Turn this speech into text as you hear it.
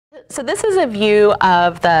So this is a view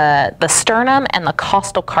of the sternum and the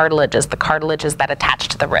costal cartilages, the cartilages that attach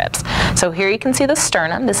to the ribs. So here you can see the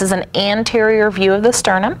sternum. This is an anterior view of the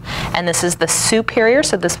sternum, and this is the superior,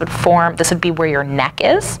 so this would be where your neck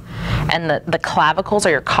is, and the clavicles or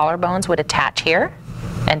your collarbones would attach here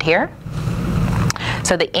and here.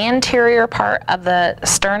 So the anterior part of the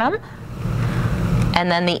sternum, and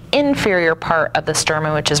then the inferior part of the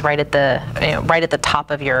sternum, which is right at the top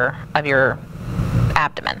of your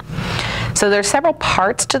abdomen. So there's several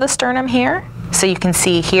parts to the sternum here. So you can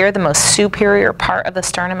see here the most superior part of the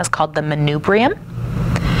sternum is called the manubrium.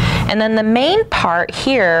 And then the main part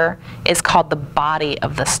here is called the body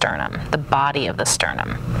of the sternum, the body of the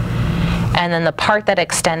sternum. And then the part that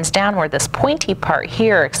extends downward, this pointy part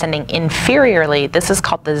here extending inferiorly, this is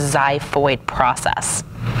called the xiphoid process.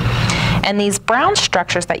 And these brown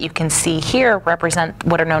structures that you can see here represent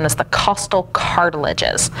what are known as the costal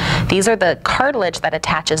cartilages. These are the cartilage that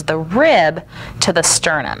attaches the rib to the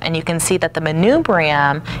sternum. And you can see that the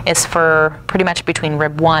manubrium is for pretty much between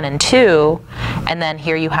rib 1 and 2. And then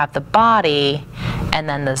here you have the body and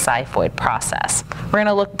then the xiphoid process. We're going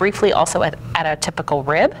to look briefly also at a typical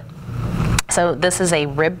rib. So this is a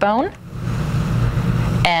rib bone.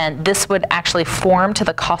 And this would actually form to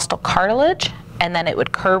the costal cartilage, and then it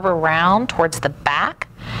would curve around towards the back,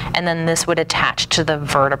 and then this would attach to the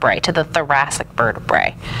vertebrae, to the thoracic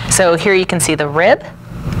vertebrae. So here you can see the rib,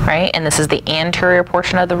 right? And this is the anterior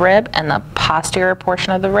portion of the rib and the posterior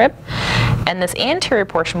portion of the rib. And this anterior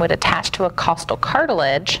portion would attach to a costal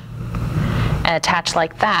cartilage and attach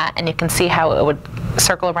like that, and you can see how it would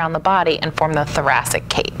circle around the body and form the thoracic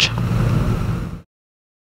cage.